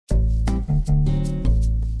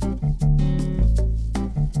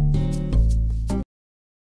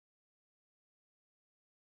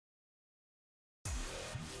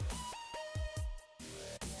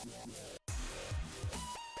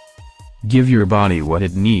Give your body what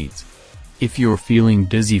it needs. If you're feeling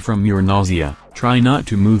dizzy from your nausea, try not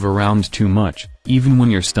to move around too much, even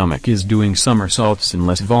when your stomach is doing somersaults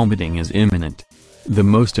unless vomiting is imminent. The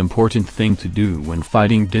most important thing to do when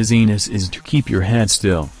fighting dizziness is to keep your head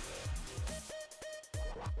still.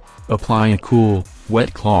 Apply a cool,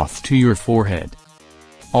 wet cloth to your forehead.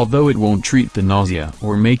 Although it won't treat the nausea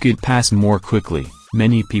or make it pass more quickly,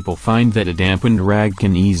 many people find that a dampened rag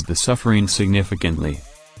can ease the suffering significantly.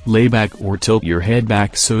 Lay back or tilt your head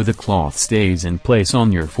back so the cloth stays in place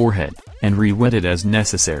on your forehead, and re-wet it as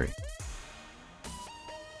necessary.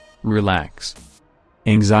 Relax.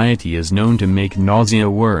 Anxiety is known to make nausea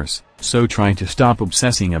worse, so try to stop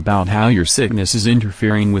obsessing about how your sickness is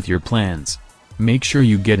interfering with your plans. Make sure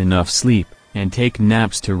you get enough sleep, and take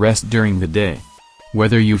naps to rest during the day.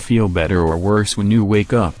 Whether you feel better or worse when you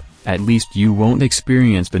wake up, at least you won't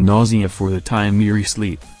experience the nausea for the time you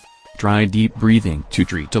sleep. Try deep breathing to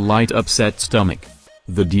treat a light upset stomach.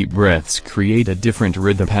 The deep breaths create a different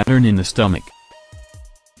rhythm pattern in the stomach.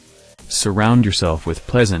 Surround yourself with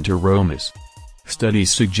pleasant aromas.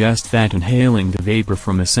 Studies suggest that inhaling the vapor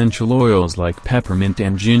from essential oils like peppermint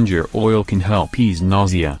and ginger oil can help ease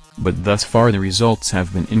nausea, but thus far the results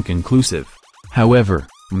have been inconclusive. However,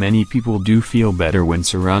 many people do feel better when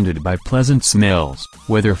surrounded by pleasant smells,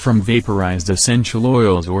 whether from vaporized essential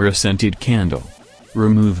oils or a scented candle.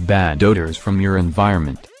 Remove bad odors from your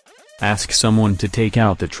environment. Ask someone to take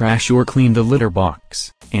out the trash or clean the litter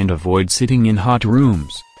box, and avoid sitting in hot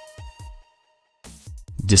rooms.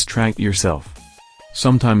 Distract yourself.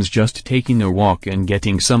 Sometimes just taking a walk and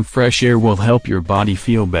getting some fresh air will help your body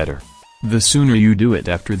feel better. The sooner you do it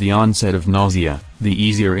after the onset of nausea, the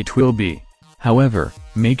easier it will be. However,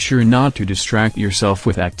 make sure not to distract yourself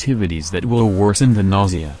with activities that will worsen the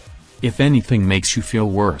nausea. If anything makes you feel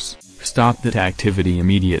worse, stop that activity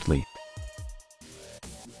immediately.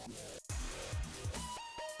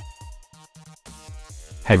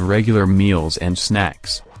 Have regular meals and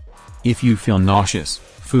snacks. If you feel nauseous,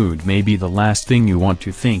 food may be the last thing you want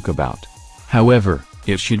to think about. However,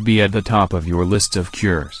 it should be at the top of your list of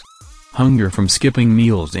cures. Hunger from skipping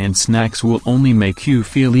meals and snacks will only make you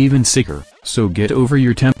feel even sicker, so get over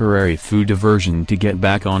your temporary food aversion to get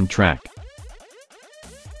back on track.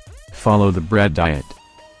 Follow the BRAT diet.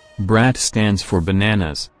 BRAT stands for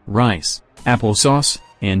bananas, rice, applesauce,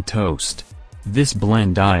 and toast. This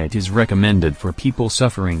bland diet is recommended for people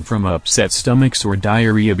suffering from upset stomachs or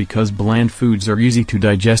diarrhea because bland foods are easy to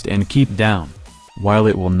digest and keep down. While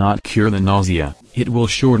it will not cure the nausea, it will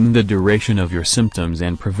shorten the duration of your symptoms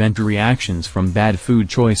and prevent reactions from bad food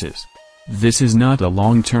choices. This is not a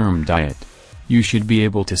long-term diet. You should be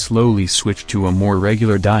able to slowly switch to a more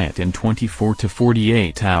regular diet in 24 to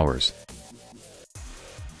 48 hours.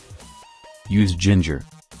 Use ginger.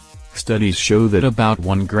 Studies show that about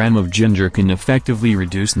 1 gram of ginger can effectively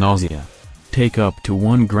reduce nausea. Take up to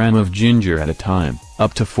 1 gram of ginger at a time,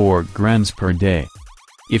 up to 4 grams per day.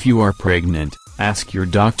 If you are pregnant, ask your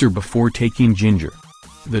doctor before taking ginger.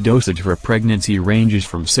 The dosage for pregnancy ranges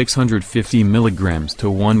from 650 milligrams to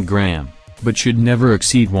 1 gram, but should never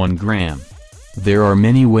exceed 1 gram. There are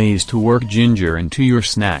many ways to work ginger into your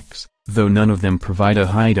snacks, though none of them provide a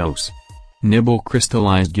high dose. Nibble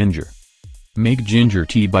crystallized ginger. Make ginger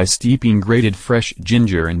tea by steeping grated fresh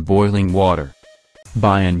ginger in boiling water.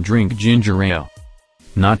 Buy and drink ginger ale.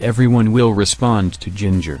 Not everyone will respond to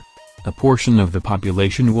ginger. A portion of the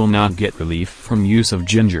population will not get relief from use of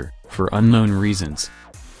ginger, for unknown reasons.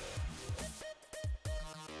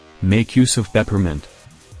 Make use of peppermint.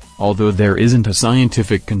 Although there isn't a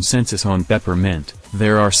scientific consensus on peppermint,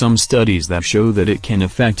 there are some studies that show that it can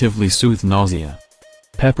effectively soothe nausea.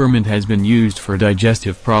 Peppermint has been used for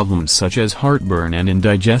digestive problems such as heartburn and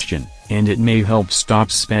indigestion, and it may help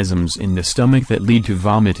stop spasms in the stomach that lead to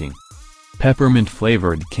vomiting.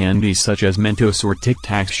 Peppermint-flavored candies such as Mentos or Tic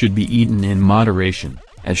Tacs should be eaten in moderation,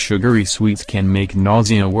 as sugary sweets can make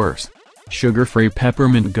nausea worse. Sugar-free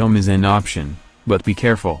peppermint gum is an option, but be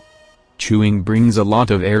careful. Chewing brings a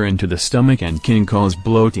lot of air into the stomach and can cause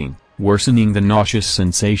bloating, worsening the nauseous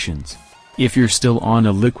sensations. If you're still on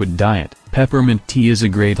a liquid diet, peppermint tea is a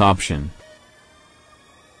great option.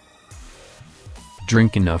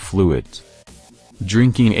 Drink enough fluids.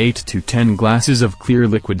 Drinking 8 to 10 glasses of clear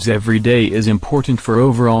liquids every day is important for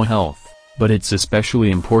overall health, but it's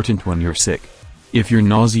especially important when you're sick. If your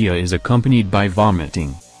nausea is accompanied by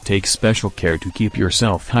vomiting, take special care to keep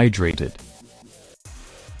yourself hydrated.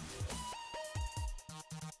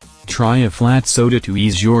 Try a flat soda to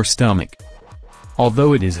ease your stomach.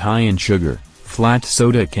 Although it is high in sugar, flat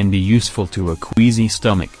soda can be useful to a queasy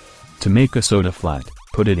stomach. To make a soda flat,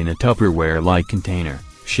 put it in a Tupperware-like container,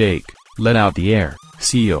 shake, let out the air,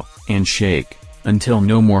 seal, and shake, until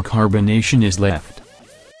no more carbonation is left.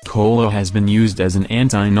 Cola has been used as an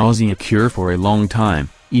anti-nausea cure for a long time,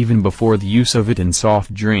 even before the use of it in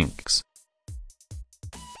soft drinks.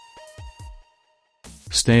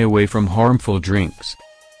 Stay away from harmful drinks.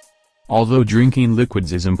 Although drinking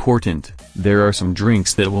liquids is important, there are some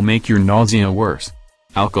drinks that will make your nausea worse.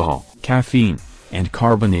 Alcohol, caffeine, and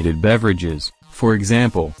carbonated beverages, for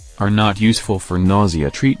example, are not useful for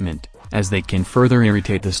nausea treatment, as they can further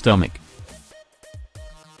irritate the stomach.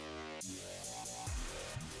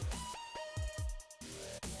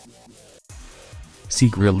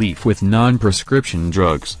 Seek relief with non-prescription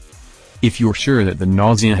drugs. If you're sure that the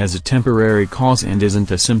nausea has a temporary cause and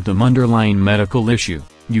isn't a symptom underlying medical issue,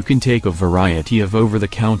 you can take a variety of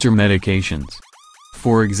over-the-counter medications.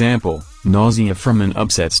 For example, nausea from an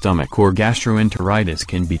upset stomach or gastroenteritis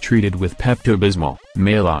can be treated with Pepto-Bismol,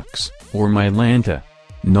 Maalox, or Mylanta.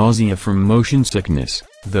 Nausea from motion sickness,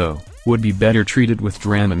 though, would be better treated with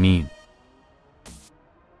Dramamine.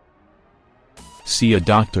 See a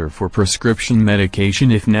doctor for prescription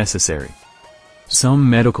medication if necessary. Some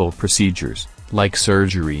medical procedures, like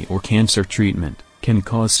surgery or cancer treatment, can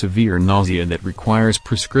cause severe nausea that requires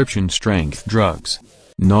prescription-strength drugs.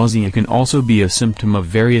 Nausea can also be a symptom of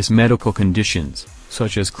various medical conditions,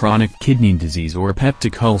 such as chronic kidney disease or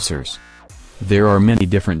peptic ulcers. There are many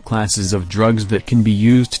different classes of drugs that can be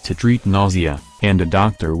used to treat nausea, and a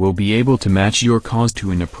doctor will be able to match your cause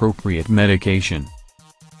to an appropriate medication.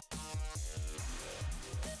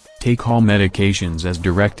 Take all medications as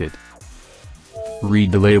directed.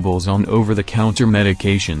 Read the labels on over-the-counter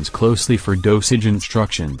medications closely for dosage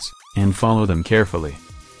instructions, and follow them carefully.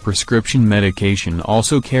 Prescription medication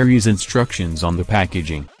also carries instructions on the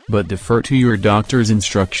packaging, but defer to your doctor's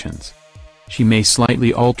instructions. She may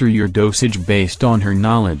slightly alter your dosage based on her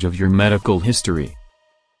knowledge of your medical history.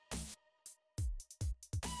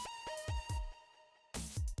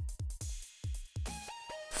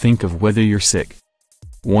 Think of whether you're sick.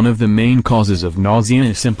 One of the main causes of nausea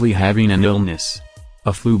is simply having an illness.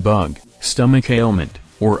 A flu bug, stomach ailment,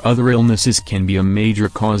 or other illnesses can be a major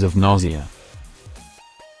cause of nausea.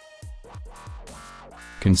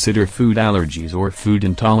 Consider food allergies or food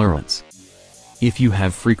intolerance. If you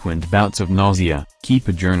have frequent bouts of nausea, keep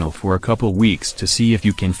a journal for a couple weeks to see if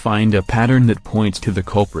you can find a pattern that points to the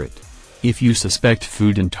culprit. If you suspect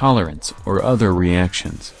food intolerance or other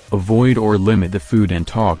reactions, avoid or limit the food and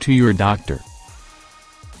talk to your doctor.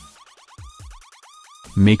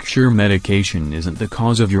 Make sure medication isn't the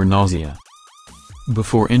cause of your nausea.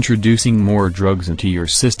 Before introducing more drugs into your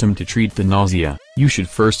system to treat the nausea, you should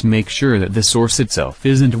first make sure that the source itself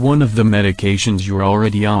isn't one of the medications you're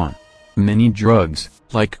already on. Many drugs,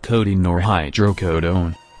 like codeine or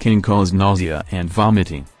hydrocodone, can cause nausea and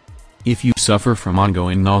vomiting. If you suffer from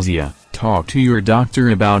ongoing nausea, talk to your doctor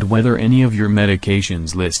about whether any of your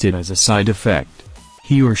medications listed as a side effect.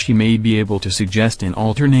 He or she may be able to suggest an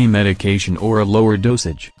alternate medication or a lower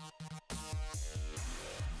dosage.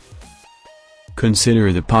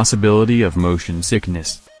 Consider the possibility of motion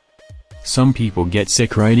sickness. Some people get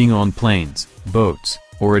sick riding on planes, boats,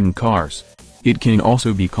 or in cars. It can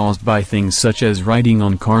also be caused by things such as riding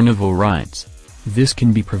on carnival rides. This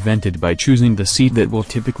can be prevented by choosing the seat that will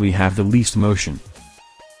typically have the least motion.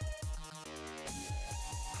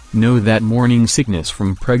 Know that morning sickness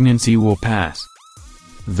from pregnancy will pass.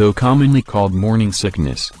 Though commonly called morning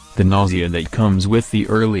sickness, the nausea that comes with the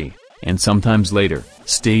early, and sometimes later,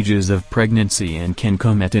 stages of pregnancy and can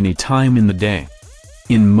come at any time in the day.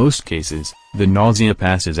 In most cases, the nausea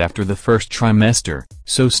passes after the first trimester,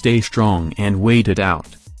 so stay strong and wait it out.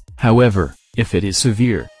 However, if it is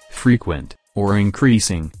severe, frequent, or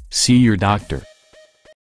increasing, see your doctor.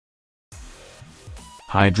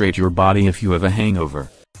 Hydrate your body if you have a hangover.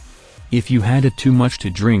 If you had too much to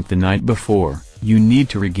drink the night before, you need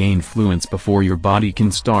to regain fluids before your body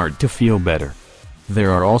can start to feel better.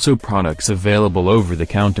 There are also products available over the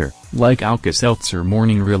counter, like Alka-Seltzer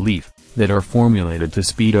Morning Relief, that are formulated to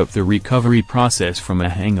speed up the recovery process from a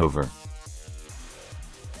hangover.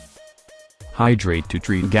 Hydrate to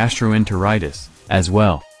treat gastroenteritis, as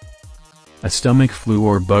well. A stomach flu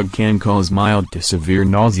or bug can cause mild to severe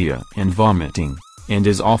nausea and vomiting, and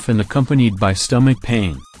is often accompanied by stomach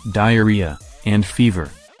pain, diarrhea, and fever.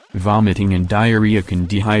 Vomiting and diarrhea can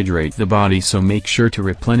dehydrate the body, so make sure to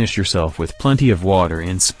replenish yourself with plenty of water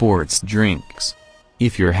and sports drinks.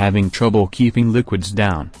 If you're having trouble keeping liquids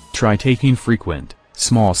down, try taking frequent,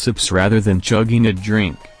 small sips rather than chugging a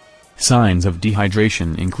drink. Signs of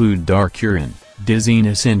dehydration include dark urine,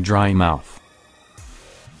 dizziness and dry mouth.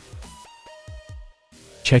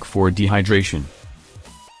 Check for dehydration.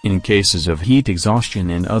 In cases of heat exhaustion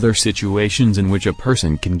and other situations in which a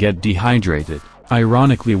person can get dehydrated,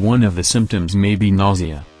 ironically one of the symptoms may be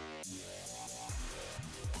nausea.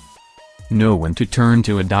 Know when to turn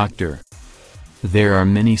to a doctor. There are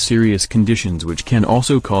many serious conditions which can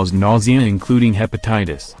also cause nausea, including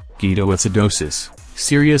hepatitis, ketoacidosis,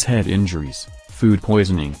 serious head injuries, food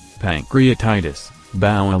poisoning, pancreatitis,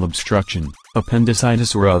 bowel obstruction,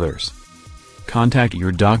 appendicitis or others. Contact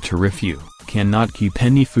your doctor if you cannot keep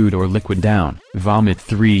any food or liquid down, vomit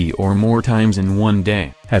 3 or more times in one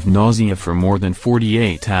day, have nausea for more than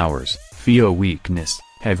 48 hours, feel weakness,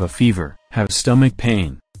 have a fever, have stomach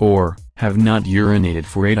pain, or have not urinated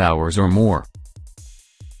for 8 hours or more.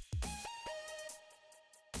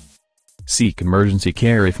 Seek emergency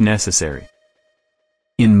care if necessary.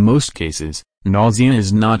 In most cases, nausea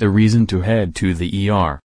is not a reason to head to the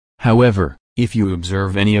ER. However, if you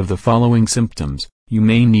observe any of the following symptoms, you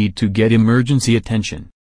may need to get emergency attention.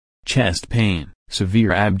 Chest pain,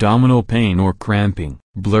 severe abdominal pain or cramping,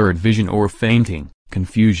 blurred vision or fainting,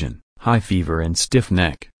 confusion, high fever and stiff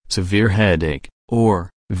neck, severe headache, or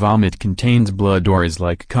vomit contains blood or is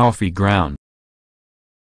like coffee ground.